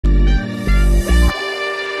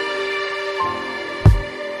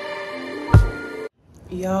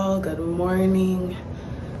y'all? Good morning.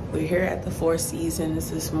 We're here at the Four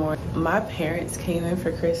Seasons this morning. My parents came in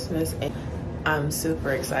for Christmas and I'm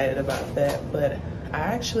super excited about that, but I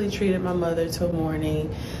actually treated my mother to a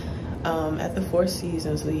morning at the Four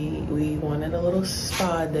Seasons. We wanted a little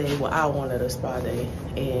spa day. Well, I wanted a spa day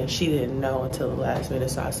and she didn't know until the last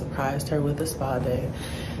minute, so I surprised her with a spa day.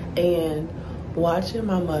 And watching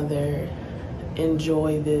my mother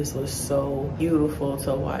enjoy this was so beautiful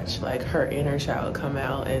to watch, like her inner child come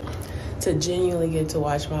out, and to genuinely get to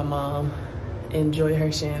watch my mom enjoy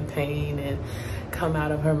her champagne and come out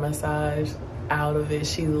of her massage out of it.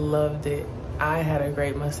 She loved it. I had a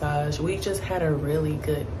great massage. We just had a really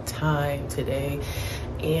good time today,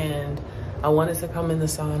 and I wanted to come in the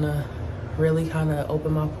sauna, really kind of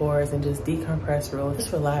open my pores and just decompress,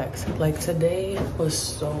 just relax. Like today was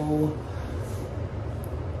so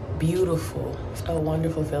beautiful. It's a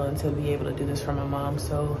wonderful feeling to be able to do this for my mom.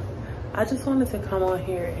 So I just wanted to come on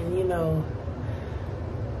here and, you know,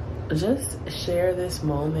 just share this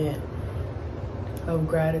moment of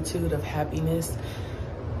gratitude, of happiness.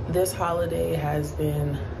 This holiday has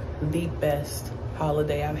been the best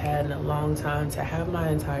holiday I've had in a long time. To have my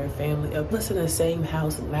entire family up, listen in the same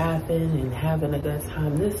house, laughing and having a good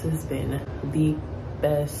time. This has been the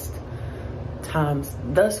best times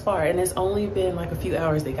thus far, and it's only been like a few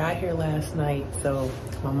hours. They got here last night, so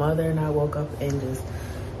my mother and I woke up and just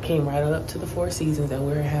came right up to the Four Seasons, and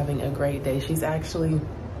we're having a great day. She's actually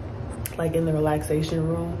like in the relaxation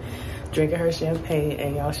room drinking her champagne,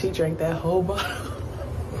 and y'all, she drank that whole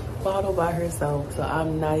bottle by herself, so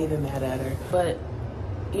I'm not even mad at her. But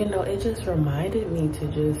you know, it just reminded me to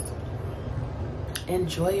just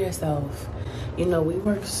enjoy yourself. You know, we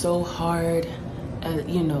work so hard at,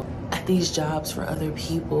 you know, at these jobs for other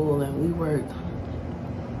people, and we work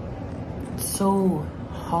so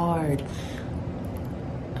hard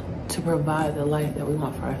to provide the life that we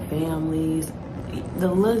want for our families. The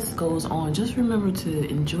list goes on. Just remember to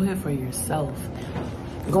enjoy it for yourself.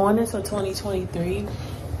 Going into 2023,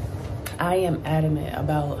 I am adamant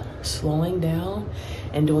about slowing down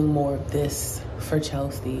and doing more of this for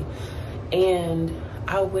Chelsea. And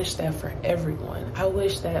I wish that for everyone. I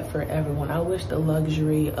wish that for everyone. I wish the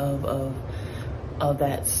luxury of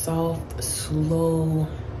that soft, slow,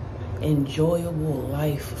 enjoyable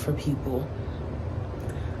life for people.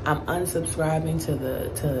 I'm unsubscribing to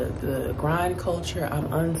the grind culture. I'm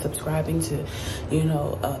unsubscribing to, you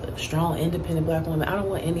know, strong, independent Black woman. I don't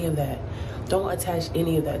want any of that. Don't attach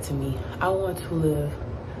any of that to me. I want to live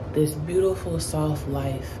this beautiful, soft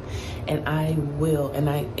life, and I will, and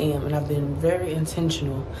I am, and I've been very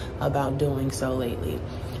intentional about doing so lately.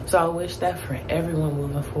 So I wish that for everyone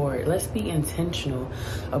moving forward. Let's be intentional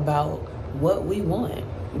about what we want.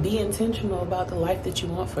 Be intentional about the life that you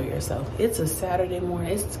want for yourself. It's a Saturday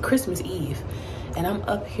morning, it's Christmas Eve, and I'm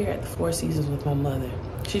up here at the Four Seasons with my mother.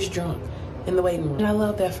 She's drunk in the waiting room, and I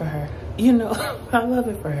love that for her. You know, I love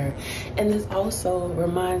it for her. And this also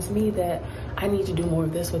reminds me that I need to do more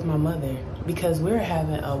of this with my mother, because we're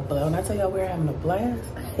having a blast. When I tell y'all we're having a blast,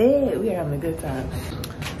 hey, we're having a good time.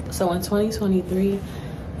 So in 2023,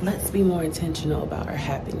 let's be more intentional about our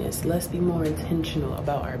happiness. Let's be more intentional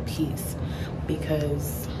about our peace,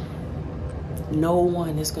 because no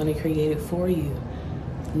one is going to create it for you.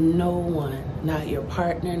 No one, not your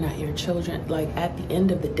partner, not your children. Like, at the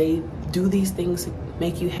end of the day, do these things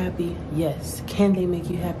make you happy? Yes. Can they make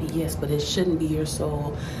you happy? Yes, but it shouldn't be your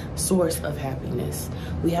sole source of happiness.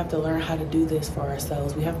 We have to learn how to do this for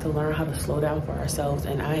ourselves. We have to learn how to slow down for ourselves,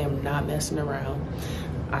 and I am not messing around.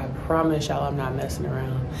 I promise y'all I'm not messing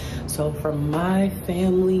around. So from my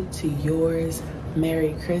family to yours,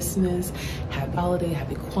 Merry Christmas, Happy Holiday,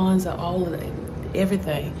 Happy Kwanzaa, all of it,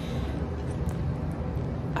 everything.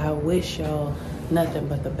 I wish y'all nothing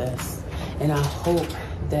but the best. And I hope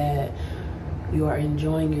that you are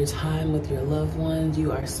enjoying your time with your loved ones.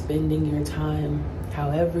 You are spending your time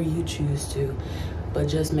however you choose to, but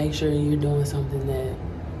just make sure you're doing something that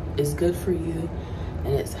is good for you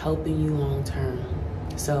and it's helping you long term.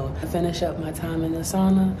 So I finish up my time in the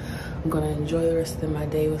sauna. I'm gonna enjoy the rest of my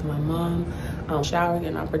day with my mom. I'm showering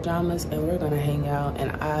in our pajamas, and we're gonna hang out,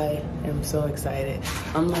 and I am so excited.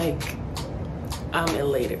 I'm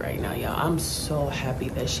elated right now, y'all. I'm so happy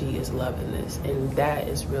that she is loving this, and that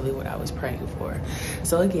is really what I was praying for.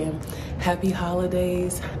 So again, happy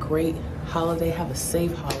holidays, great holiday, have a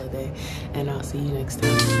safe holiday, and I'll see you next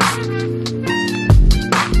time.